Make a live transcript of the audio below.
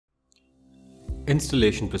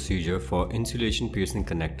Installation procedure for insulation piercing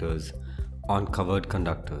connectors on covered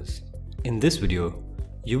conductors. In this video,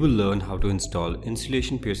 you will learn how to install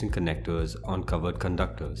insulation piercing connectors on covered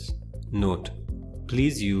conductors. Note: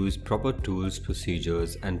 please use proper tools,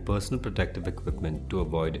 procedures, and personal protective equipment to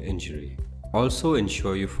avoid injury. Also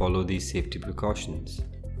ensure you follow these safety precautions.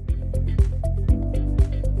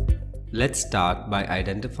 Let's start by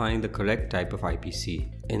identifying the correct type of IPC.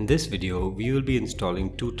 In this video, we will be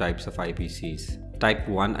installing two types of IPCs. Type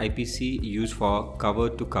 1 IPC used for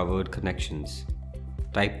covered to covered connections.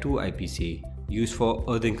 Type 2 IPC used for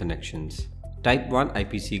earthing connections. Type 1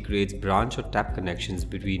 IPC creates branch or tap connections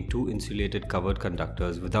between two insulated covered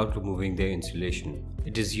conductors without removing their insulation.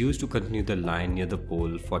 It is used to continue the line near the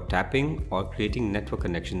pole for tapping or creating network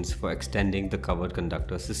connections for extending the covered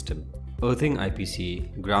conductor system. Earthing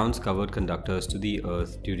IPC grounds covered conductors to the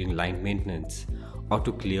earth during line maintenance or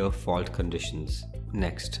to clear fault conditions.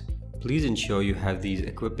 Next, please ensure you have these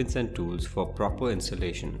equipments and tools for proper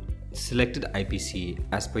installation. Selected IPC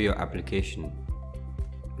as per your application.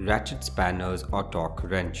 Ratchet spanners or torque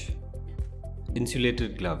wrench.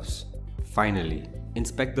 Insulated gloves. Finally,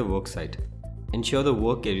 inspect the worksite. Ensure the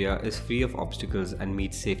work area is free of obstacles and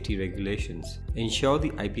meets safety regulations. Ensure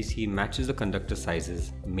the IPC matches the conductor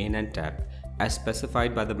sizes, main and tap, as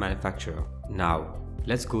specified by the manufacturer. Now,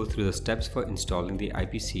 let's go through the steps for installing the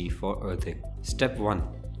IPC for earthing. Step 1.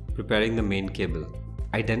 Preparing the main cable.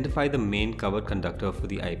 Identify the main covered conductor for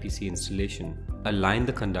the IPC installation. Align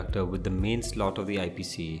the conductor with the main slot of the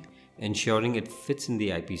IPC, ensuring it fits in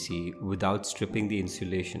the IPC without stripping the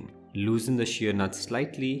insulation. Loosen the shear nut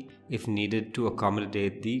slightly if needed to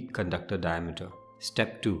accommodate the conductor diameter.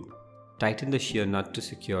 Step 2. Tighten the shear nut to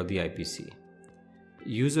secure the IPC.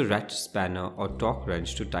 Use a ratchet spanner or torque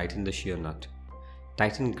wrench to tighten the shear nut.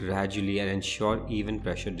 Tighten gradually and ensure even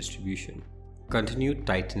pressure distribution. Continue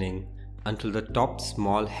tightening until the top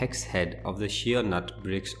small hex head of the shear nut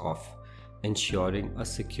breaks off, ensuring a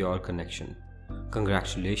secure connection.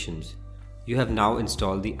 Congratulations! You have now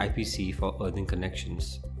installed the IPC for earthing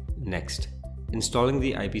connections. Next, installing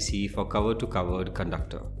the IPC for covered to covered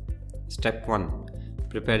conductor. Step 1.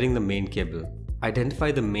 Preparing the main cable.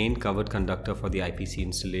 Identify the main covered conductor for the IPC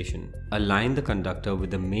installation. Align the conductor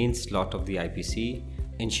with the main slot of the IPC,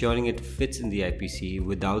 ensuring it fits in the IPC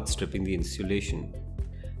without stripping the insulation.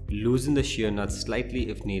 Loosen the shear nut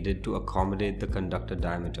slightly if needed to accommodate the conductor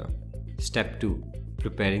diameter. Step 2.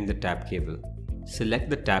 Preparing the tap cable.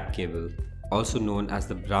 Select the tap cable, also known as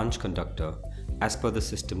the branch conductor, as per the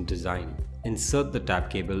system design. Insert the tap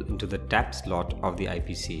cable into the tap slot of the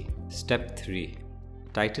IPC. Step 3.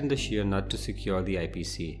 Tighten the shear nut to secure the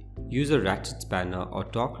IPC. Use a ratchet spanner or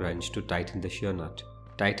torque wrench to tighten the shear nut.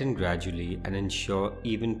 Tighten gradually and ensure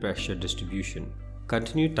even pressure distribution.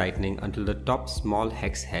 Continue tightening until the top small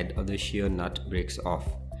hex head of the shear nut breaks off,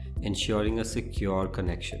 ensuring a secure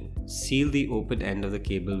connection. Seal the open end of the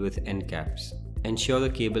cable with end caps. Ensure the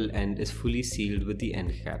cable end is fully sealed with the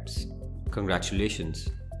end caps. Congratulations!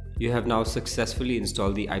 You have now successfully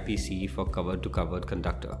installed the IPC for covered to covered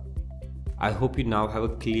conductor. I hope you now have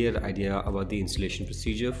a clear idea about the installation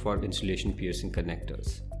procedure for insulation piercing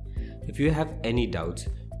connectors. If you have any doubts,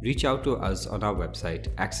 reach out to us on our website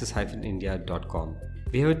access-india.com.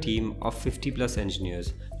 We have a team of 50+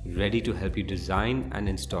 engineers ready to help you design and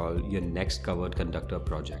install your next covered conductor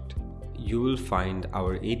project. You will find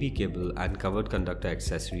our AB cable and covered conductor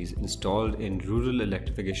accessories installed in rural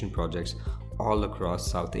electrification projects all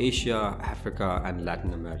across South Asia, Africa, and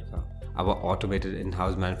Latin America. Our automated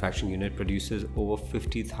in-house manufacturing unit produces over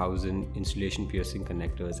 50,000 insulation piercing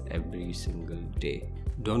connectors every single day.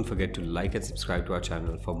 Don't forget to like and subscribe to our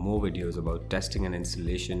channel for more videos about testing and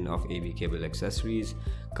installation of AB cable accessories,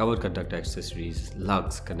 covered conductor accessories,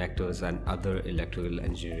 lugs, connectors, and other electrical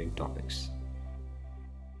engineering topics.